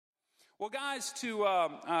Well, guys,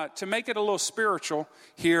 to make it a little spiritual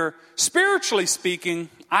here, spiritually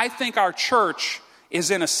speaking, I think our church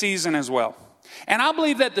is in a season as well. And I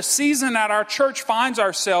believe that the season that our church finds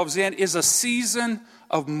ourselves in is a season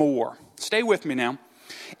of more. Stay with me now.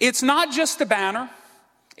 It's not just a banner.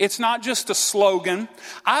 It's not just a slogan.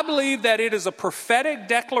 I believe that it is a prophetic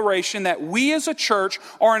declaration that we as a church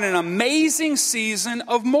are in an amazing season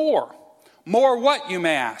of more. More what, you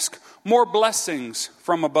may ask? More blessings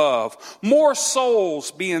from above, more souls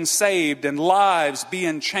being saved and lives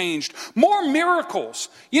being changed, more miracles.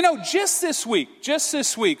 You know, just this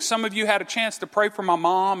week, some of you had a chance to pray for my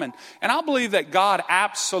mom, and I believe that God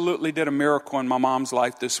absolutely did a miracle in my mom's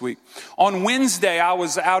life this week. On Wednesday, I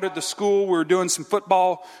was out at the school. We were doing some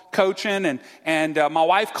football coaching, and my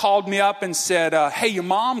wife called me up and said, hey, your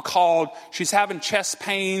mom called. She's having chest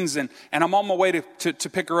pains, and I'm on my way to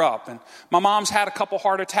pick her up. And my mom's had a couple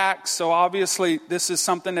heart attacks, so obviously this is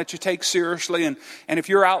something that you take seriously. And if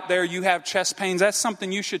you're out there, you have chest pains, that's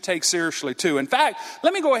something you should take seriously too. In fact,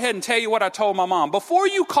 let me go ahead and tell you what I told my mom. Before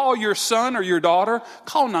you call your son or your daughter,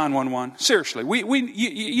 call 911. Seriously,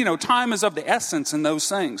 you know, time is of the essence in those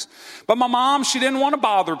things. But my mom, she didn't want to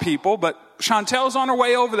bother people, but Chantel's on her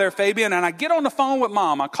way over there, Fabian, and I get on the phone with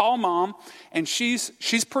Mom. I call Mom, and she's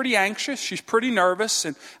pretty anxious. She's pretty nervous.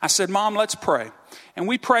 And I said, Mom, let's pray. And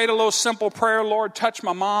we prayed a little simple prayer. Lord, touch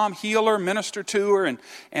my mom, heal her, minister to her. And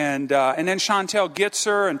then Chantel gets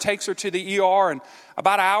her and takes her to the ER. And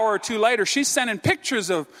about an hour or two later, she's sending pictures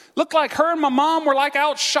of, looked like her and my mom were like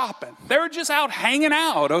out shopping. They were just out hanging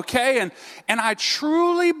out, okay? And I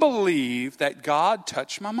truly believe that God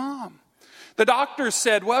touched my mom. The doctors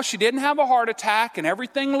said, well, she didn't have a heart attack and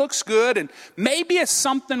everything looks good. And maybe it's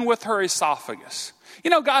something with her esophagus. You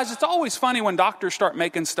know, guys, it's always funny when doctors start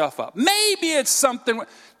making stuff up. Maybe it's something.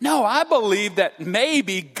 No, I believe that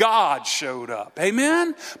maybe God showed up.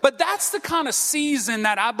 Amen? But that's the kind of season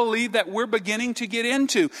that I believe that we're beginning to get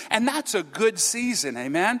into. And that's a good season.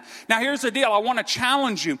 Amen? Now, here's the deal. I want to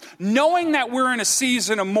challenge you. Knowing that we're in a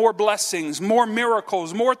season of more blessings, more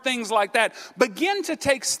miracles, more things like that, begin to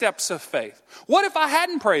take steps of faith. What if I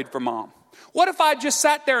hadn't prayed for Mom? What if I just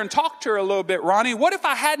sat there and talked to her a little bit, Ronnie? What if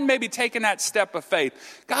I hadn't maybe taken that step of faith?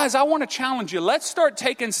 Guys, I want to challenge you. Let's start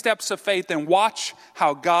taking steps of faith and watch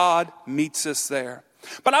how God meets us there.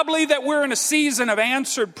 But I believe that we're in a season of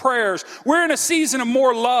answered prayers. We're in a season of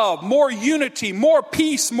more love, more unity, more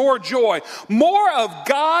peace, more joy, more of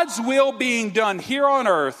God's will being done here on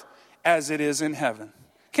earth as it is in heaven.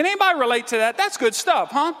 Can anybody relate to that? That's good stuff,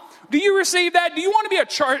 huh? Do you receive that? Do you want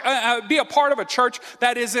to be a part of a church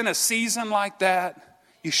that is in a season like that?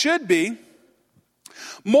 You should be.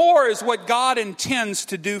 More is what God intends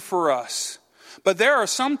to do for us. But there are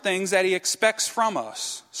some things that He expects from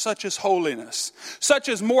us, such as holiness, such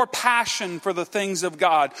as more passion for the things of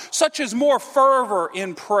God, such as more fervor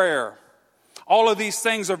in prayer. All of these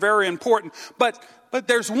things are very important. But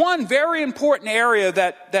there's one very important area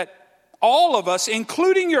that all of us,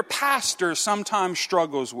 including your pastor, sometimes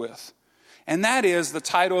struggles with. And that is the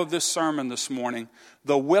title of this sermon this morning,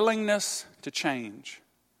 The Willingness to Change.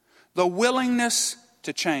 The willingness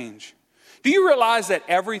to change. Do you realize that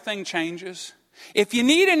everything changes? If you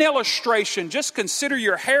need an illustration, just consider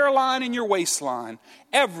your hairline and your waistline.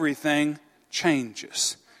 Everything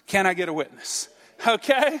changes. Can I get a witness?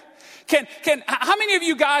 Okay? How many of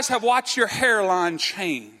you guys have watched your hairline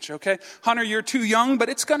change? Okay. Hunter, you're too young, but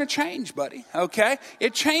it's going to change, buddy. Okay.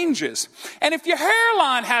 It changes. And if your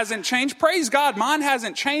hairline hasn't changed, praise God, mine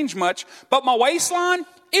hasn't changed much, but my waistline,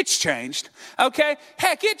 it's changed. Okay.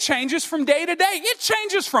 Heck, it changes from day to day. It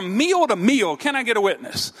changes from meal to meal. Can I get a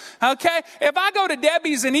witness? Okay. If I go to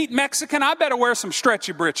Debbie's and eat Mexican, I better wear some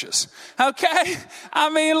stretchy britches. Okay. I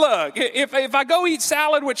mean, look, if I go eat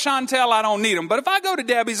salad with Chantel, I don't need them. But if I go to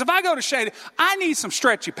Debbie's, if I go to Shady, I need some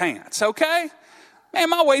stretchy pants. Okay. Man,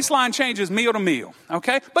 my waistline changes meal to meal.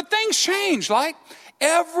 Okay. But things change. Like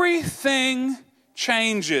everything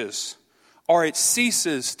changes or it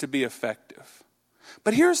ceases to be effective.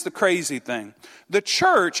 But here's the crazy thing. The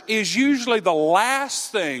church is usually the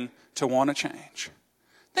last thing to want to change.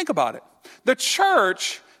 Think about it. The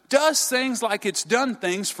church does things like it's done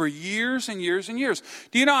things for years and years and years.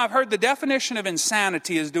 Do you know, I've heard the definition of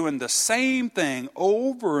insanity is doing the same thing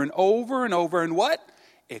over and over and over. And what?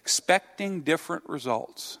 Expecting different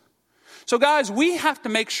results. So guys, we have to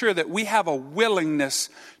make sure that we have a willingness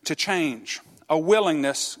to change. A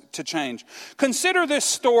willingness to change. Consider this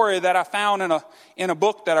story that I found in a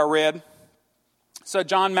book that I read. It's a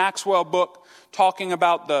John Maxwell book talking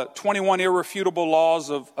about the 21 irrefutable laws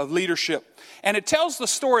of leadership. And it tells the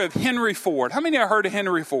story of Henry Ford. How many have heard of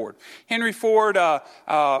Henry Ford? Henry Ford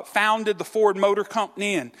founded the Ford Motor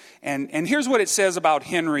Company. And here's what it says about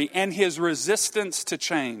Henry and his resistance to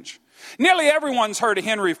change. Nearly everyone's heard of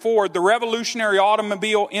Henry Ford, the revolutionary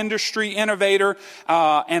automobile industry innovator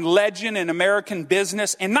and legend in American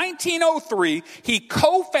business. In 1903, he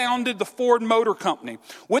co-founded the Ford Motor Company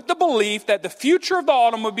with the belief that the future of the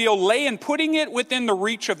automobile lay in putting it within the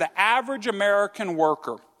reach of the average American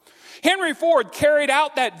worker. Henry Ford carried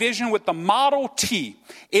out that vision with the Model T.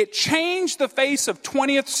 It changed the face of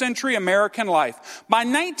 20th century American life. By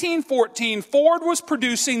 1914, Ford was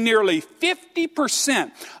producing nearly 50%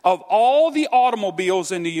 of all the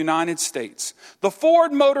automobiles in the United States. The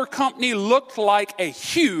Ford Motor Company looked like a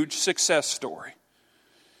huge success story.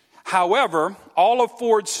 However, all of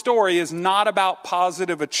Ford's story is not about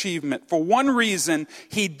positive achievement. For one reason,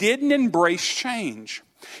 he didn't embrace change.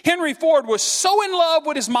 Henry Ford was so in love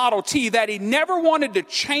with his Model T that he never wanted to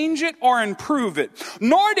change it or improve it,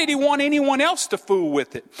 nor did he want anyone else to fool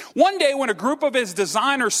with it. One day when a group of his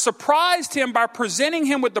designers surprised him by presenting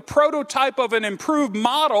him with the prototype of an improved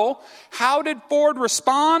model, how did Ford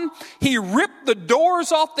respond? He ripped the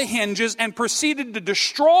doors off the hinges and proceeded to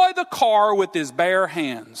destroy the car with his bare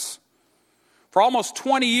hands. For almost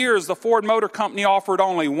 20 years, the Ford Motor Company offered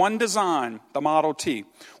only one design, the Model T,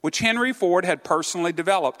 which Henry Ford had personally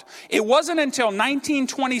developed. It wasn't until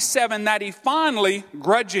 1927 that he finally,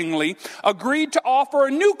 grudgingly, agreed to offer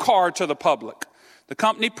a new car to the public. The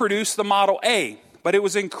company produced the Model A, but it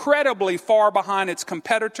was incredibly far behind its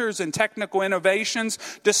competitors in technical innovations.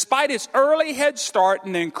 Despite its early head start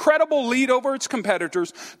and the incredible lead over its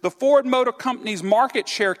competitors, the Ford Motor Company's market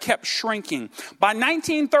share kept shrinking. By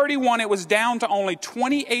 1931, it was down to only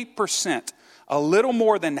 28%, a little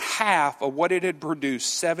more than half of what it had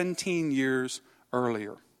produced 17 years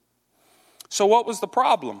earlier. So what was the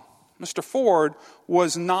problem? Mr. Ford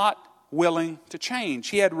was not willing to change.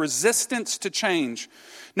 He had resistance to change.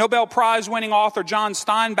 Nobel Prize winning author John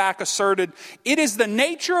Steinbeck asserted, "It is the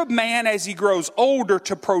nature of man as he grows older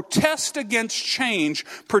to protest against change,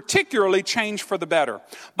 particularly change for the better.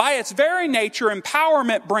 By its very nature,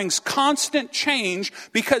 empowerment brings constant change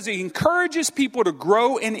because it encourages people to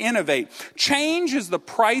grow and innovate. Change is the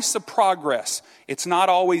price of progress. It's not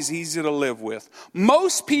always easy to live with.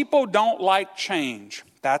 Most people don't like change.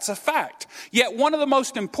 That's a fact. Yet one of the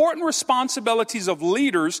most important responsibilities of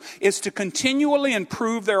leaders is to continually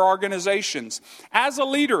improve their organizations. As a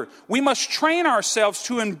leader, we must train ourselves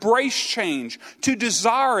to embrace change, to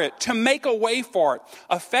desire it, to make a way for it.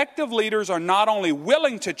 Effective leaders are not only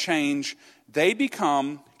willing to change, they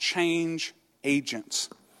become change agents.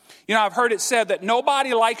 You know, I've heard it said that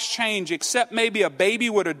nobody likes change except maybe a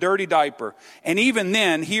baby with a dirty diaper. And even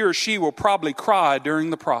then, he or she will probably cry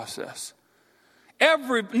during the process.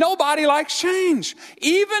 Nobody likes change,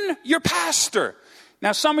 even your pastor.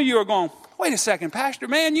 Now, some of you are going, wait a second, Pastor,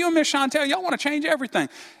 man, you and Miss Chantel, y'all want to change everything.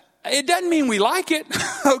 It doesn't mean we like it,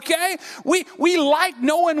 okay? We like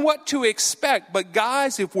knowing what to expect. But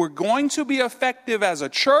guys, if we're going to be effective as a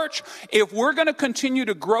church, if we're going to continue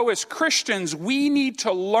to grow as Christians, we need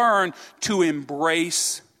to learn to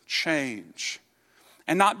embrace change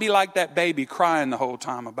and not be like that baby crying the whole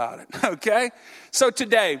time about it, okay? So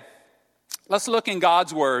today, let's look in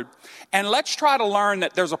God's Word and let's try to learn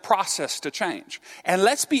that there's a process to change. And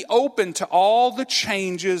let's be open to all the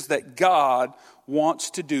changes that God wants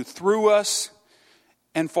to do through us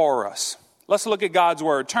and for us. Let's look at God's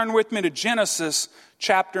Word. Turn with me to Genesis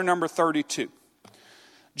chapter number 32.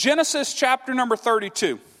 Genesis chapter number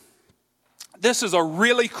 32. This is a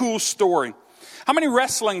really cool story. How many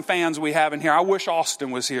wrestling fans we have in here? I wish Austin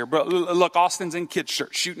was here, but look, Austin's in kid's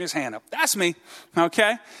shirt, shooting his hand up. That's me,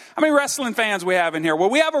 okay? How many wrestling fans we have in here? Well,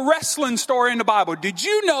 we have a wrestling story in the Bible. Did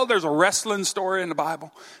you know there's a wrestling story in the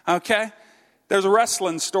Bible? Okay? There's a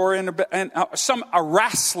wrestling story a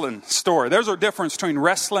wrestling story. There's a difference between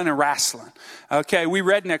wrestling and wrestling. Okay? We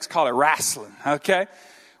rednecks call it wrestling, okay?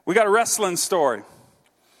 We got a wrestling story.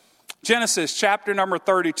 Genesis chapter number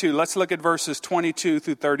 32. Let's look at verses 22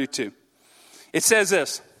 through 32. It says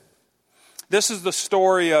this. This is the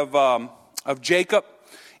story of Jacob,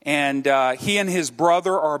 and he and his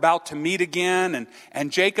brother are about to meet again,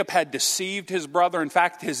 and Jacob had deceived his brother. In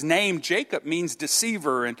fact, his name, Jacob, means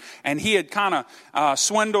deceiver, and he had kind of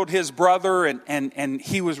swindled his brother, and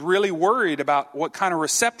he was really worried about what kind of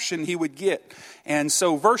reception he would get. And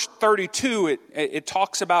so verse 32, it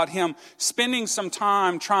talks about him spending some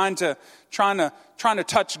time trying to trying to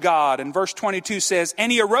touch God. And verse 22 says,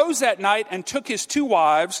 and he arose that night and took his 2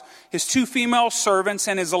 wives, his 2 female servants,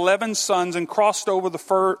 and his 11 sons, and crossed over the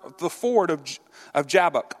ford of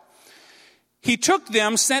Jabbok. He took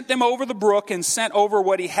them, sent them over the brook, and sent over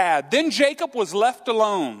what he had. Then Jacob was left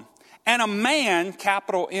alone, and a man,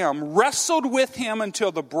 capital M, wrestled with him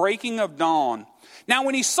until the breaking of dawn. Now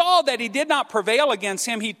when he saw that he did not prevail against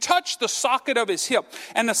him, he touched the socket of his hip.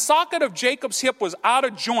 And the socket of Jacob's hip was out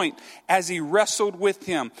of joint as he wrestled with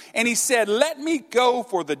him. And he said, let me go,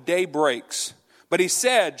 for the day breaks. But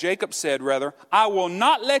Jacob said, I will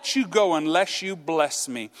not let you go unless you bless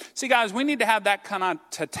me. See, guys, we need to have that kind of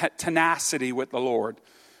tenacity with the Lord.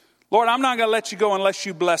 Lord, I'm not going to let you go unless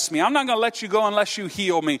you bless me. I'm not going to let you go unless you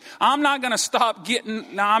heal me. I'm not going to stop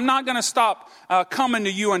coming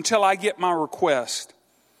to you until I get my request.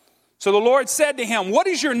 So the Lord said to him, what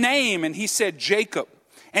is your name? And he said, Jacob.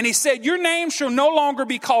 And he said, your name shall no longer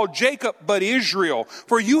be called Jacob, but Israel,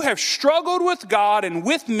 for you have struggled with God and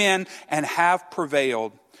with men and have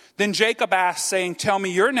prevailed. Then Jacob asked, saying, tell me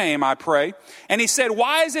your name, I pray. And he said,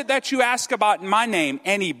 why is it that you ask about my name?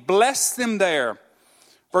 And he blessed them there.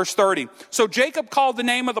 Verse 30, so Jacob called the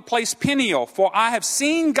name of the place Peniel, for I have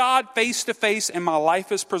seen God face to face, and my life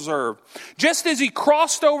is preserved. Just as he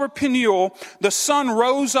crossed over Peniel, the sun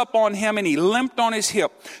rose up on him, and he limped on his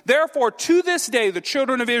hip. Therefore, to this day, the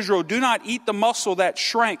children of Israel do not eat the muscle that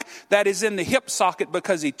shrank that is in the hip socket,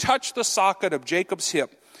 because he touched the socket of Jacob's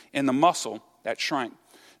hip in the muscle that shrank.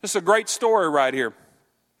 This is a great story right here.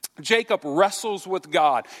 Jacob wrestles with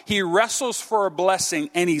God. He wrestles for a blessing,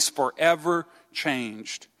 and he's forever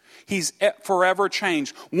changed. He's forever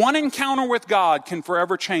changed. One encounter with God can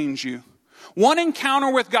forever change you. One encounter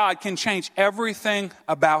with God can change everything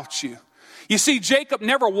about you. You see, Jacob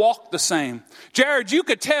never walked the same. Jared, you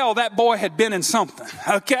could tell that boy had been in something,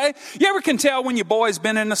 okay? You ever can tell when your boy's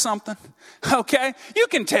been into something? Okay? You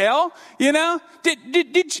can tell, you know?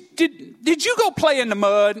 Did you go play in the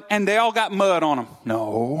mud and they all got mud on them?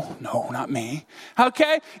 No, not me.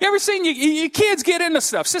 Okay? You ever seen your kids get into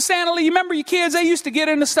stuff? Sister Annalie, you remember your kids? They used to get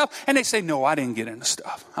into stuff and they say, no, I didn't get into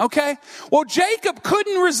stuff. Okay? Well, Jacob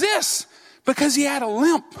couldn't resist because he had a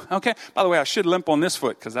limp. Okay? By the way, I should limp on this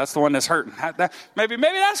foot because that's the one that's hurting. Maybe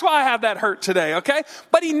that's why I have that hurt today. Okay?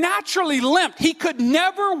 But he naturally limped. He could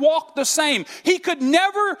never walk the same. He could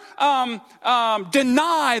never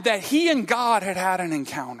deny that he and God had an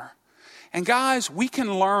encounter. And guys, we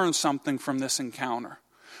can learn something from this encounter.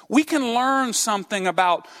 We can learn something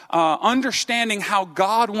about understanding how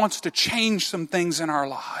God wants to change some things in our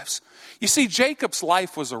lives. You see, Jacob's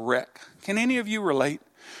life was a wreck. Can any of you relate?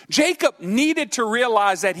 Jacob needed to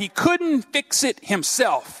realize that he couldn't fix it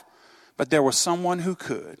himself, but there was someone who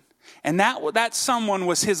could. And that someone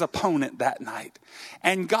was his opponent that night.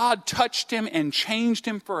 And God touched him and changed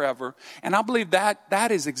him forever. And I believe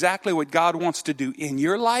that is exactly what God wants to do in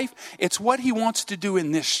your life. It's what he wants to do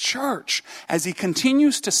in this church as he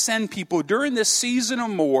continues to send people during this season or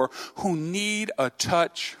more who need a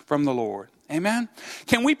touch from the Lord. Amen?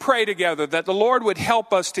 Can we pray together that the Lord would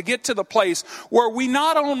help us to get to the place where we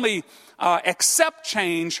not only accept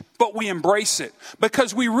change, but we embrace it.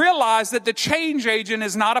 Because we realize that the change agent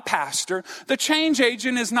is not a pastor. The change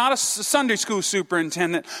agent is not a Sunday school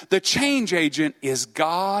superintendent. The change agent is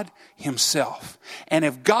God himself. And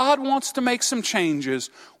if God wants to make some changes,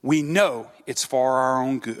 we know it's for our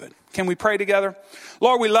own good. Can we pray together?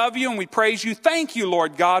 Lord, we love you and we praise you. Thank you,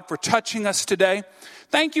 Lord God, for touching us today.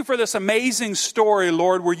 Thank you for this amazing story,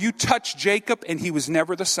 Lord, where you touched Jacob and he was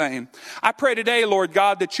never the same. I pray today, Lord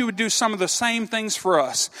God, that you would do some of the same things for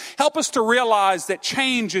us. Help us to realize that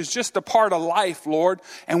change is just a part of life, Lord,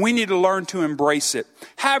 and we need to learn to embrace it.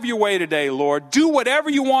 Have your way today, Lord. Do whatever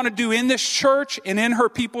you want to do in this church and in her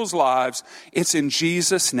people's lives. It's in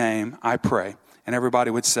Jesus' name I pray. And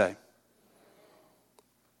everybody would say,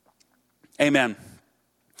 amen.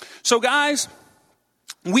 So guys,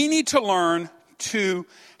 we need to learn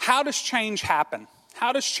how does change happen?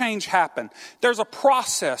 How does change happen? There's a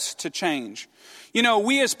process to change. You know,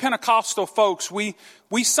 we as Pentecostal folks, we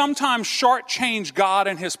sometimes shortchange God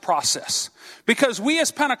and his process. Because we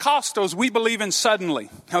as Pentecostals, we believe in suddenly,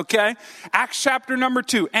 okay? Acts chapter number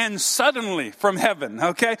 2, and suddenly from heaven,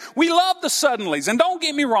 okay? We love the suddenlies, and don't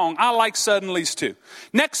get me wrong, I like suddenlies too.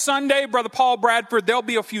 Next Sunday, Brother Paul Bradford, there'll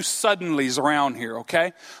be a few suddenlies around here,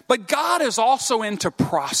 okay? But God is also into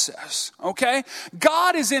process, okay?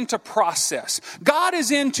 God is into process. God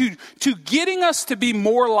is into getting us to be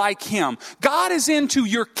more like him. God is into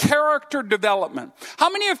your character development. How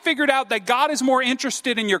many have figured out that God is more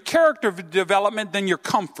interested in your character development than your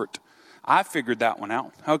comfort? I figured that one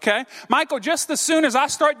out, okay? Michael, just as soon as I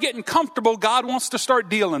start getting comfortable, God wants to start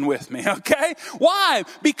dealing with me, okay? Why?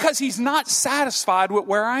 Because he's not satisfied with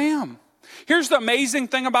where I am. Here's the amazing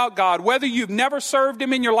thing about God. Whether you've never served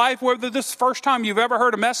him in your life, whether this is the first time you've ever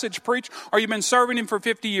heard a message preached, or you've been serving him for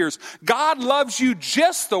 50 years, God loves you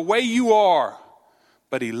just the way you are.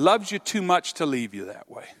 But he loves you too much to leave you that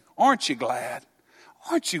way. Aren't you glad?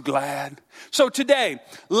 Aren't you glad? So today,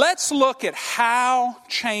 let's look at how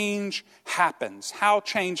change happens. How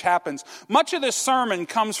change happens. Much of this sermon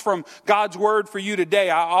comes from God's word for you today.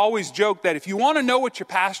 I always joke that if you want to know what your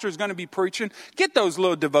pastor is going to be preaching, get those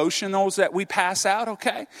little devotionals that we pass out,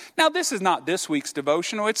 okay? Now, this is not this week's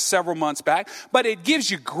devotional. It's several months back, but it gives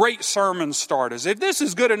you great sermon starters. If this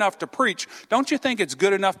is good enough to preach, don't you think it's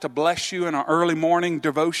good enough to bless you in an early morning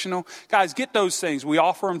devotional? Guys, get those things. We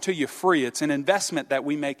offer them to you free. It's an investment that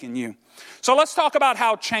we make in you. So let's talk about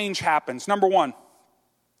how change happens. Number one,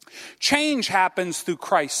 change happens through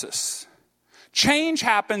crisis. Change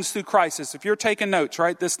happens through crisis. If you're taking notes,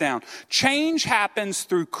 write this down. Change happens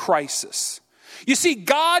through crisis. You see,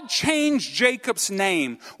 God changed Jacob's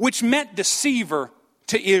name, which meant deceiver,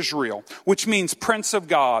 to Israel, which means prince of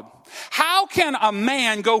God. How can a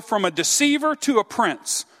man go from a deceiver to a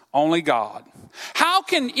prince? Only God. How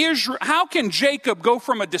can Jacob go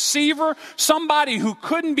from a deceiver, somebody who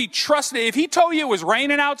couldn't be trusted? If he told you it was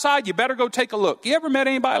raining outside, you better go take a look. You ever met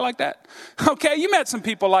anybody like that? Okay, you met some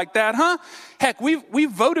people like that, huh? Heck,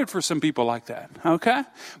 we've voted for some people like that, okay?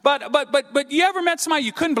 But you ever met somebody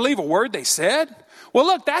you couldn't believe a word they said? Well,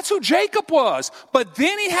 look, that's who Jacob was. But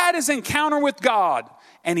then he had his encounter with God,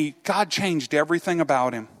 and God changed everything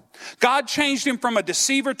about him. God changed him from a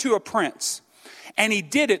deceiver to a prince. And he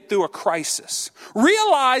did it through a crisis.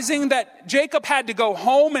 Realizing that Jacob had to go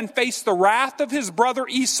home and face the wrath of his brother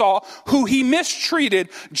Esau, who he mistreated,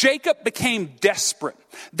 Jacob became desperate.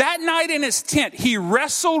 That night in his tent, he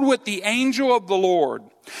wrestled with the angel of the Lord.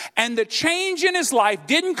 And the change in his life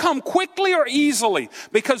didn't come quickly or easily,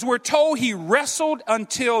 because we're told he wrestled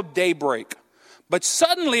until daybreak. But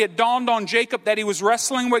suddenly it dawned on Jacob that he was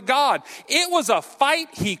wrestling with God. It was a fight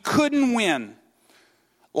he couldn't win.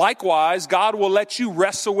 Likewise, God will let you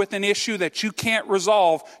wrestle with an issue that you can't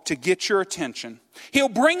resolve to get your attention. He'll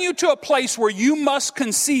bring you to a place where you must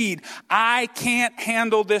concede, I can't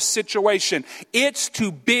handle this situation. It's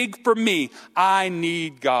too big for me. I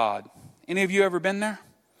need God. Any of you ever been there?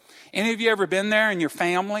 Any of you ever been there in your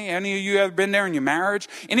family? Any of you ever been there in your marriage?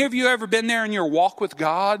 Any of you ever been there in your walk with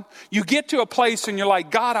God? You get to a place and you're like,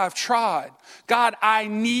 God, I've tried. God, I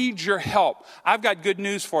need your help. I've got good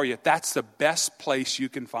news for you. That's the best place you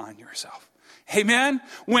can find yourself. Amen?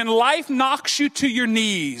 When life knocks you to your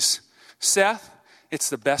knees, Seth, it's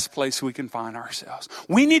the best place we can find ourselves.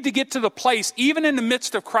 We need to get to the place, even in the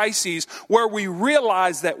midst of crises, where we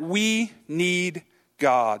realize that we need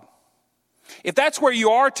God. If that's where you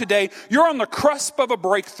are today, you're on the cusp of a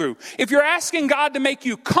breakthrough. If you're asking God to make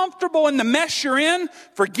you comfortable in the mess you're in,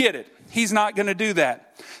 forget it. He's not going to do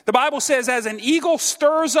that. The Bible says, as an eagle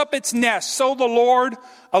stirs up its nest, so the Lord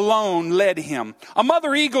alone led him. A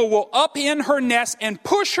mother eagle will up in her nest and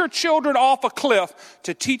push her children off a cliff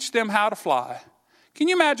to teach them how to fly. Can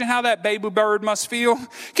you imagine how that baby bird must feel?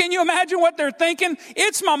 Can you imagine what they're thinking?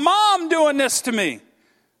 It's my mom doing this to me.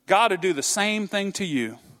 God will do the same thing to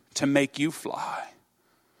you to make you fly.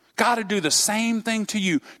 God will do the same thing to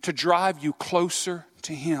you to drive you closer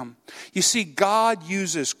to him. You see, God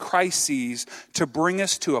uses crises to bring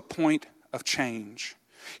us to a point of change.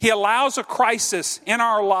 He allows a crisis in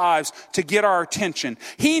our lives to get our attention.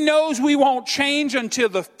 He knows we won't change until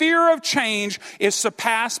the fear of change is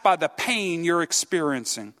surpassed by the pain you're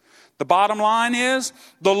experiencing. The bottom line is,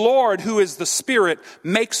 the Lord, who is the Spirit,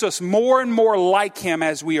 makes us more and more like him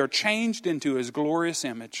as we are changed into his glorious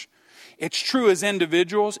image. It's true as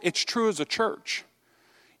individuals. It's true as a church.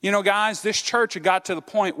 You know, guys, this church had got to the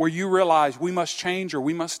point where you realize we must change or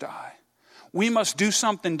we must die. We must do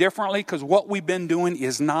something differently because what we've been doing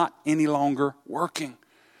is not any longer working.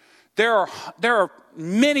 There are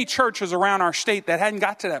many churches around our state that hadn't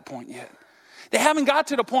got to that point yet. They haven't got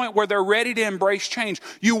to the point where they're ready to embrace change.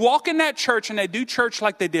 You walk in that church and they do church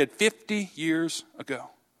like they did 50 years ago.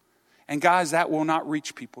 And guys, that will not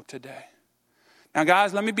reach people today. Now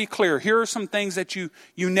guys, let me be clear. Here are some things that you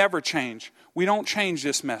never change. We don't change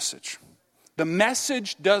this message. The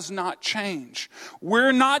message does not change.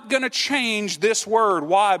 We're not going to change this word.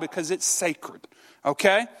 Why? Because it's sacred.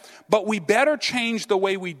 Okay? But we better change the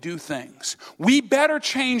way we do things. We better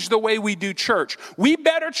change the way we do church. We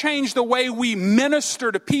better change the way we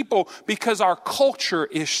minister to people because our culture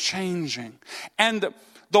is changing. And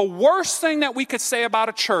the worst thing that we could say about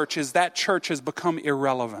a church is that church has become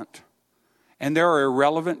irrelevant. And there are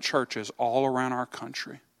irrelevant churches all around our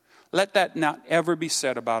country. Let that not ever be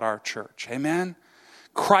said about our church. Amen?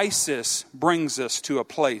 Crisis brings us to a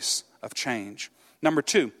place of change. Number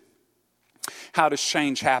 2, how does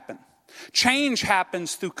change happen? Change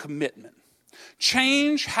happens through commitment.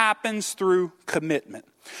 Change happens through commitment.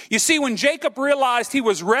 You see, when Jacob realized he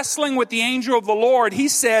was wrestling with the angel of the Lord, he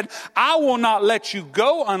said, I will not let you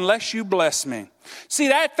go unless you bless me. See,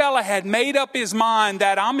 that fella had made up his mind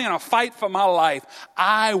that I'm in a fight for my life.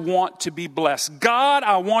 I want to be blessed. God,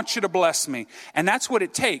 I want you to bless me. And that's what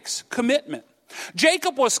it takes, commitment.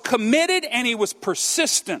 Jacob was committed and he was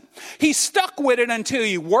persistent. He stuck with it until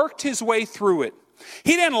he worked his way through it.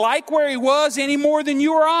 He didn't like where he was any more than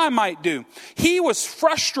you or I might do. He was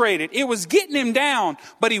frustrated. It was getting him down,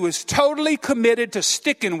 but he was totally committed to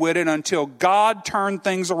sticking with it until God turned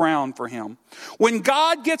things around for him. When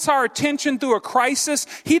God gets our attention through a crisis,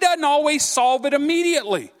 he doesn't always solve it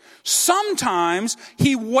immediately. Sometimes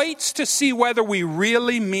he waits to see whether we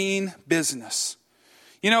really mean business.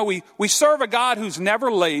 You know, we serve a God who's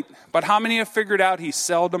never late, but how many have figured out he's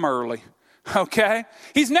seldom early? Okay?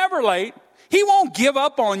 He's never late. He won't give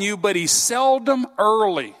up on you, but he's seldom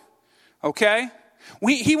early. Okay?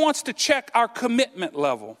 He wants to check our commitment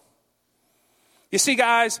level. You see,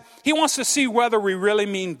 guys, he wants to see whether we really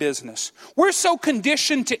mean business. We're so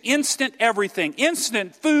conditioned to instant everything,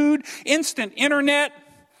 instant food, instant internet,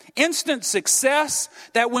 instant success,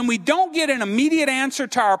 that when we don't get an immediate answer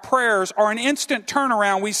to our prayers or an instant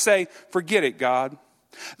turnaround, we say, forget it, God.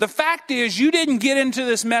 The fact is, you didn't get into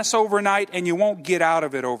this mess overnight and you won't get out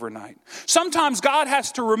of it overnight. Sometimes God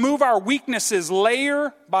has to remove our weaknesses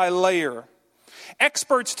layer by layer.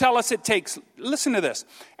 Experts tell us it takes, listen to this.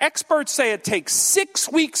 Experts say it takes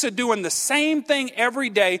 6 weeks of doing the same thing every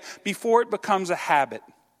day before it becomes a habit.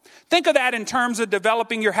 Think of that in terms of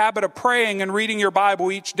developing your habit of praying and reading your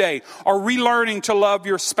Bible each day, or relearning to love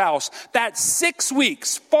your spouse. That's 6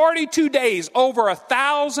 weeks, 42 days, over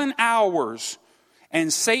 1,000 hours.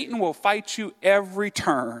 And Satan will fight you every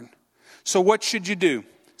turn. So what should you do?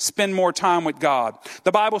 Spend more time with God.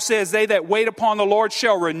 The Bible says, they that wait upon the Lord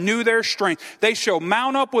shall renew their strength. They shall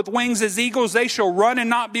mount up with wings as eagles. They shall run and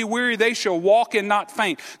not be weary. They shall walk and not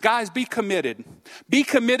faint. Guys, be committed. Be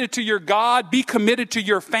committed to your God. Be committed to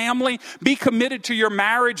your family. Be committed to your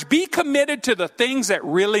marriage. Be committed to the things that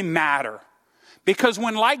really matter. Because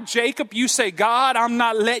when, like Jacob, you say, God, I'm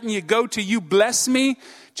not letting you go till you bless me,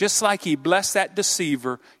 just like he blessed that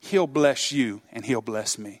deceiver, he'll bless you and he'll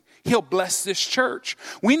bless me. He'll bless this church.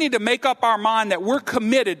 We need to make up our mind that we're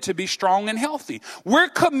committed to be strong and healthy. We're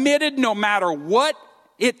committed no matter what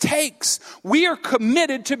it takes. We are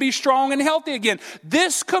committed to be strong and healthy again.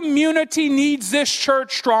 This community needs this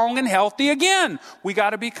church strong and healthy again. We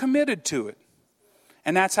got to be committed to it.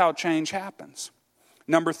 And that's how change happens.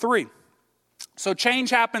 Number 3. So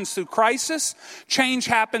change happens through crisis. Change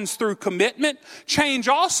happens through commitment. Change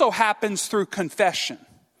also happens through confession.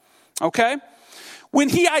 Okay? When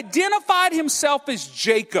he identified himself as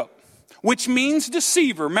Jacob, which means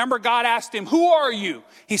deceiver. Remember, God asked him, who are you?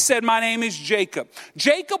 He said, my name is Jacob.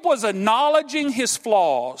 Jacob was acknowledging his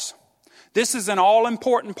flaws. This is an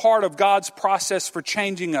all-important part of God's process for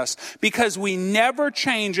changing us, because we never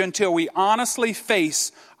change until we honestly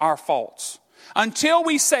face our faults. Until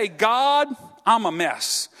we say, God, I'm a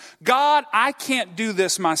mess. God, I can't do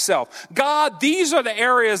this myself. God, these are the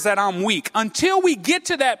areas that I'm weak. Until we get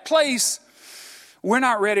to that place, we're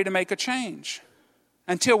not ready to make a change.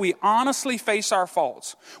 Until we honestly face our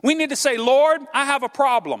faults. We need to say, Lord, I have a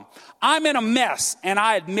problem. I'm in a mess, and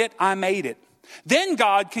I admit I made it. Then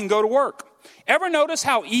God can go to work. Ever notice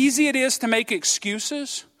how easy it is to make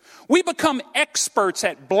excuses? We become experts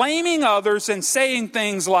at blaming others and saying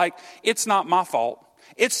things like, it's not my fault.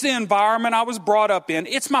 It's the environment I was brought up in.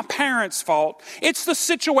 It's my parents' fault. It's the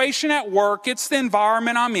situation at work. It's the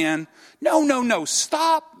environment I'm in. No.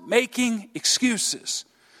 Stop making excuses.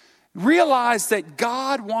 Realize that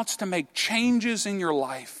God wants to make changes in your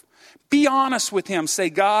life. Be honest with him. Say,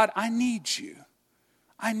 God, I need you.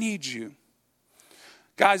 I need you.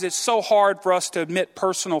 Guys, it's so hard for us to admit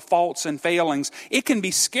personal faults and failings. It can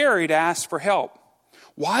be scary to ask for help.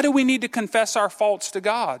 Why do we need to confess our faults to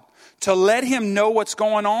God? To let him know what's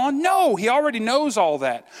going on? No, he already knows all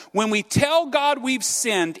that. When we tell God we've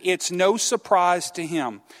sinned, it's no surprise to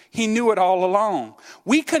him. He knew it all along.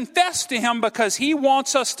 We confess to him because he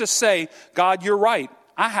wants us to say, God, you're right.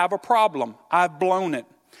 I have a problem. I've blown it.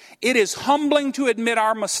 It is humbling to admit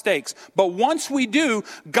our mistakes. But once we do,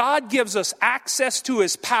 God gives us access to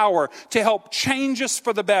his power to help change us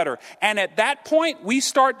for the better. And at that point, we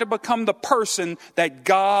start to become the person that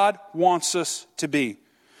God wants us to be.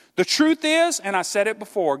 The truth is, and I said it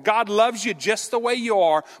before, God loves you just the way you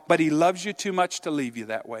are, but he loves you too much to leave you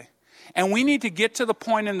that way. And we need to get to the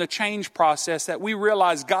point in the change process that we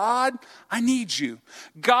realize, God, I need you.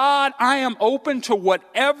 God, I am open to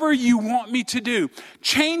whatever you want me to do.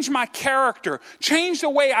 Change my character. Change the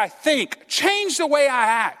way I think. Change the way I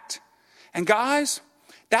act. And guys,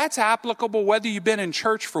 that's applicable whether you've been in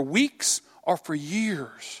church for weeks or for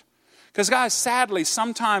years. Because guys, sadly,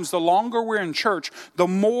 sometimes the longer we're in church, the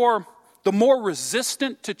more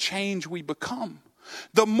resistant to change we become.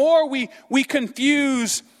 The more we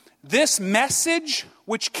confuse this message,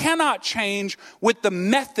 which cannot change, with the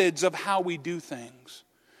methods of how we do things.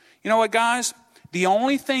 You know what, guys? The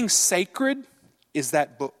only thing sacred is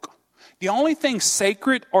that book. The only thing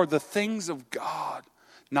sacred are the things of God.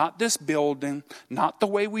 Not this building, not the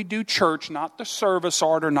way we do church, not the service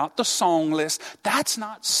order, not the song list. That's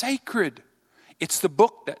not sacred. It's the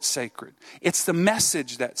book that's sacred. It's the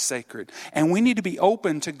message that's sacred. And we need to be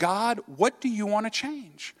open to, God, what do you want to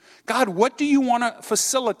change? God, what do you want to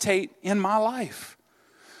facilitate in my life?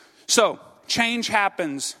 So, change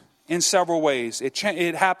happens in several ways. It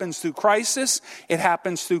happens through crisis. It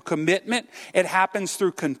happens through commitment. It happens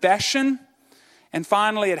through confession. And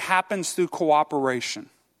finally, it happens through cooperation.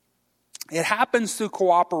 It happens through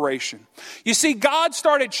cooperation. You see, God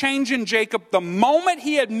started changing Jacob the moment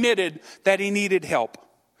he admitted that he needed help.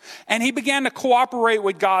 And he began to cooperate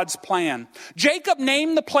with God's plan. Jacob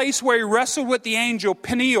named the place where he wrestled with the angel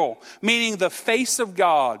Peniel, meaning the face of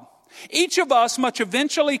God. Each of us must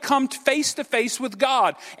eventually come face to face with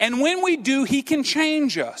God. And when we do, he can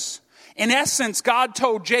change us. In essence, God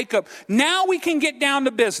told Jacob, now we can get down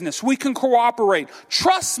to business. We can cooperate.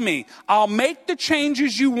 Trust me, I'll make the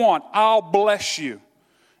changes you want. I'll bless you.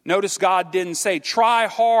 Notice God didn't say, try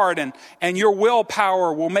hard and your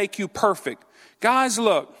willpower will make you perfect. Guys,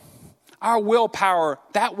 look, our willpower,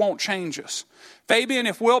 that won't change us. Fabian,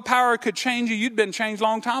 if willpower could change you, you'd been changed a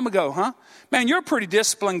long time ago, huh? Man, you're a pretty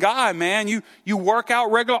disciplined guy, man. You work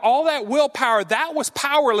out regular. All that willpower, that was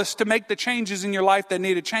powerless to make the changes in your life that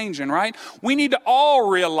needed changing, right? We need to all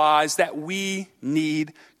realize that we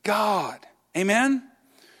need God. Amen?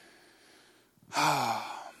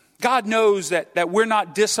 God knows that we're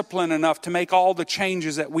not disciplined enough to make all the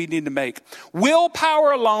changes that we need to make.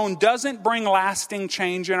 Willpower alone doesn't bring lasting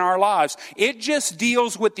change in our lives. It just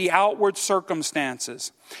deals with the outward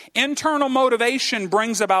circumstances. Internal motivation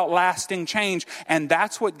brings about lasting change, and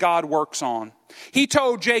that's what God works on. He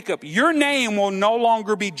told Jacob, your name will no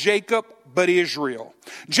longer be Jacob, but Israel.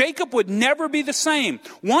 Jacob would never be the same.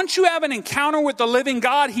 Once you have an encounter with the living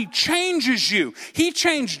God, he changes you. He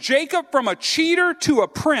changed Jacob from a cheater to a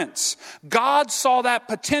prince. God saw that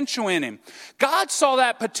potential in him. God saw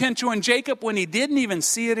that potential in Jacob when he didn't even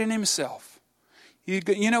see it in himself.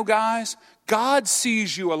 You know, guys, God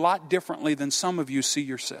sees you a lot differently than some of you see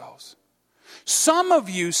yourselves. Some of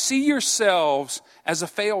you see yourselves as a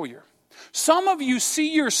failure. Some of you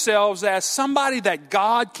see yourselves as somebody that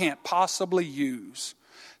God can't possibly use.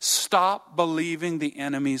 Stop believing the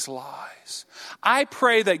enemy's lies. I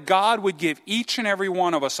pray that God would give each and every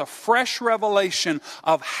one of us a fresh revelation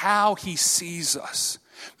of how he sees us.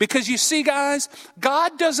 Because you see, guys,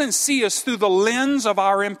 God doesn't see us through the lens of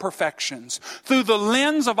our imperfections, through the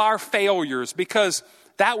lens of our failures, because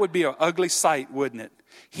that would be an ugly sight, wouldn't it?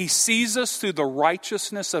 He sees us through the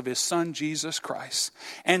righteousness of his son, Jesus Christ.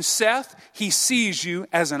 And Seth, he sees you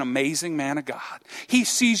as an amazing man of God. He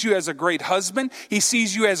sees you as a great husband. He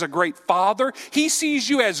sees you as a great father. He sees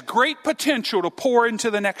you as great potential to pour into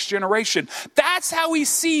the next generation. That's how he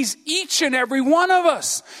sees each and every one of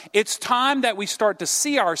us. It's time that we start to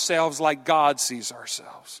see ourselves like God sees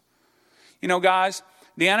ourselves. You know, guys,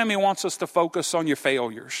 the enemy wants us to focus on your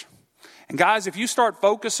failures. And guys, if you start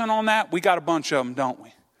focusing on that, we got a bunch of them, don't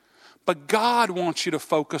we? But God wants you to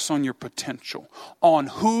focus on your potential, on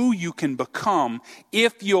who you can become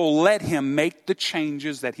if you'll let him make the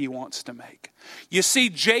changes that he wants to make. You see,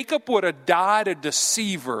 Jacob would have died a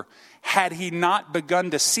deceiver had he not begun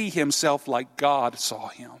to see himself like God saw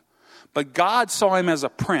him. But God saw him as a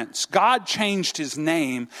prince. God changed his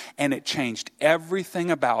name, and it changed everything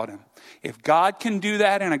about him. If God can do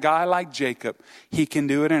that in a guy like Jacob, he can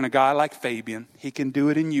do it in a guy like Fabian. He can do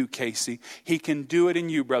it in you, Casey. He can do it in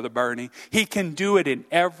you, Brother Bernie. He can do it in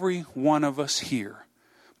every one of us here.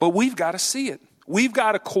 But we've got to see it. We've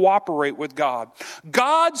got to cooperate with God.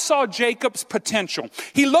 God saw Jacob's potential.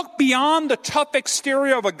 He looked beyond the tough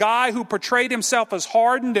exterior of a guy who portrayed himself as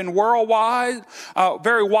hardened and world-wise,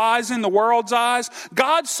 very wise in the world's eyes.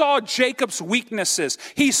 God saw Jacob's weaknesses.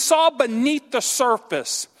 He saw beneath the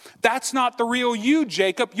surface. That's not the real you,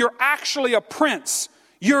 Jacob. You're actually a prince.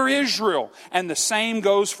 You're Israel. And the same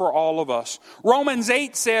goes for all of us. Romans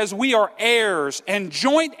 8 says we are heirs and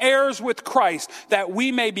joint heirs with Christ, that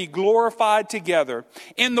we may be glorified together.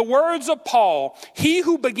 In the words of Paul, he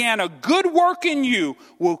who began a good work in you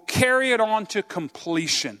will carry it on to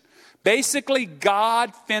completion. Basically,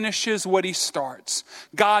 God finishes what he starts.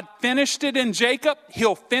 God finished it in Jacob.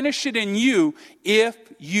 He'll finish it in you if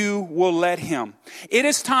you will let him. It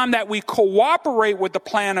is time that we cooperate with the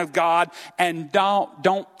plan of God and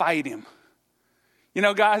don't fight him. You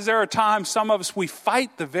know, guys, there are times some of us, we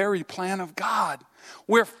fight the very plan of God.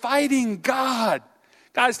 We're fighting God.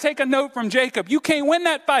 Guys, take a note from Jacob. You can't win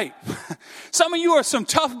that fight. Some of you are some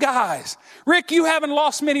tough guys. Rick, you haven't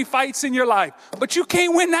lost many fights in your life, but you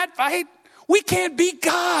can't win that fight. We can't beat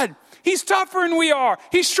God. He's tougher than we are.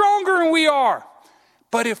 He's stronger than we are.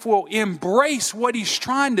 But if we'll embrace what he's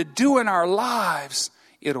trying to do in our lives,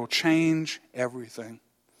 it'll change everything.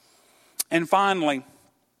 And finally,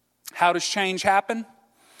 how does change happen?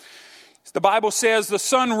 The Bible says the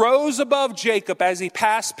sun rose above Jacob as he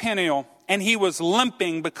passed Peniel, and he was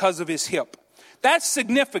limping because of his hip. That's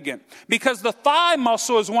significant because the thigh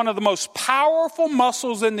muscle is one of the most powerful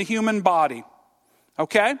muscles in the human body.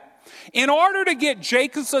 Okay? In order to get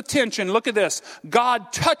Jacob's attention, look at this.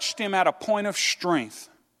 God touched him at a point of strength.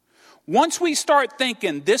 Once we start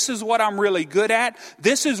thinking, this is what I'm really good at,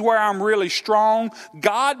 this is where I'm really strong,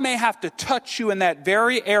 God may have to touch you in that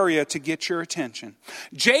very area to get your attention.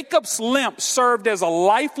 Jacob's limp served as a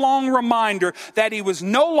lifelong reminder that he was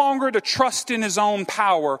no longer to trust in his own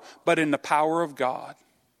power, but in the power of God.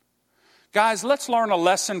 Guys, let's learn a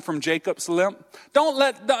lesson from Jacob's limp.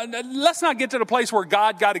 Let's not get to the place where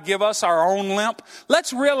God got to give us our own limp.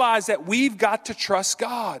 Let's realize that we've got to trust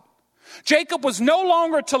God. Jacob was no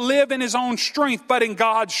longer to live in his own strength, but in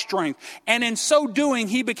God's strength. And in so doing,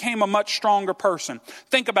 he became a much stronger person.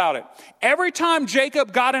 Think about it. Every time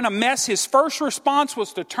Jacob got in a mess, his first response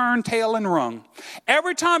was to turn tail and run.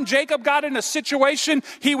 Every time Jacob got in a situation,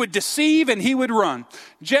 he would deceive and he would run.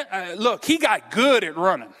 Look, he got good at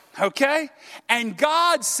running. Okay? And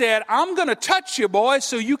God said, I'm going to touch you, boy,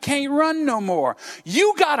 so you can't run no more.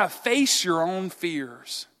 You got to face your own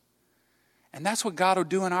fears. And that's what God will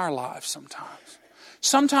do in our lives sometimes.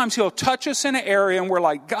 Sometimes he'll touch us in an area and we're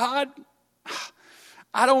like, God,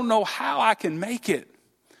 I don't know how I can make it.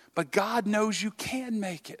 But God knows you can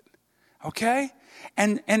make it. Okay?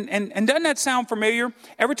 And doesn't that sound familiar?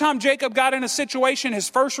 Every time Jacob got in a situation, his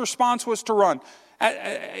first response was to run.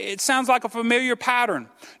 It sounds like a familiar pattern.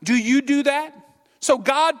 Do you do that? So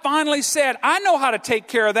God finally said, I know how to take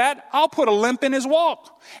care of that. I'll put a limp in his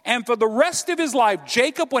walk. And for the rest of his life,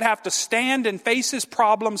 Jacob would have to stand and face his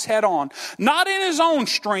problems head on. Not in his own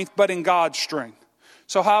strength, but in God's strength.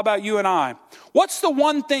 So how about you and I? What's the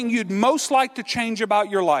one thing you'd most like to change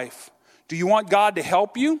about your life? Do you want God to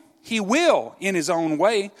help you? He will in his own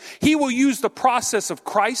way. He will use the process of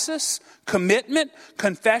crisis, commitment,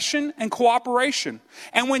 confession, and cooperation.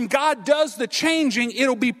 And when God does the changing,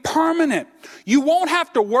 it'll be permanent. You won't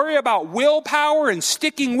have to worry about willpower and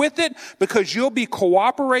sticking with it because you'll be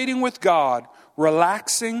cooperating with God,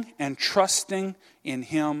 relaxing and trusting in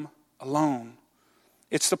him alone.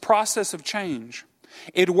 It's the process of change.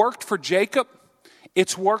 It worked for Jacob.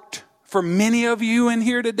 It's worked for many of you in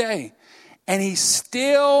here today. And he's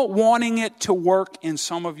still wanting it to work in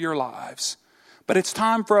some of your lives. But it's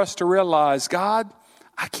time for us to realize, God,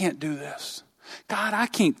 I can't do this. God, I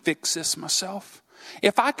can't fix this myself.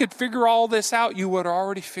 If I could figure all this out, you would have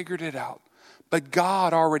already figured it out. But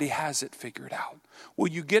God already has it figured out. Will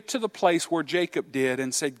you get to the place where Jacob did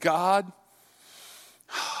and said, God,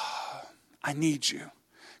 I need you.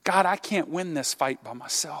 God, I can't win this fight by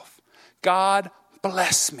myself. God,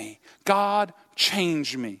 bless me. God,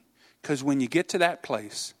 change me. Because when you get to that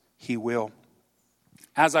place, he will.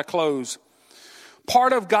 As I close,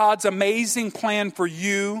 part of God's amazing plan for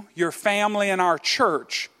you, your family, and our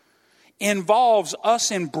church involves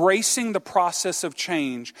us embracing the process of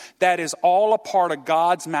change that is all a part of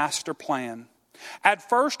God's master plan. At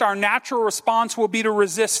first, our natural response will be to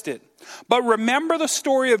resist it. But remember the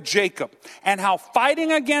story of Jacob and how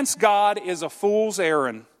fighting against God is a fool's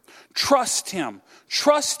errand. Trust him,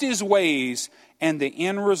 trust his ways, and the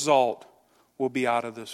end result will be out of this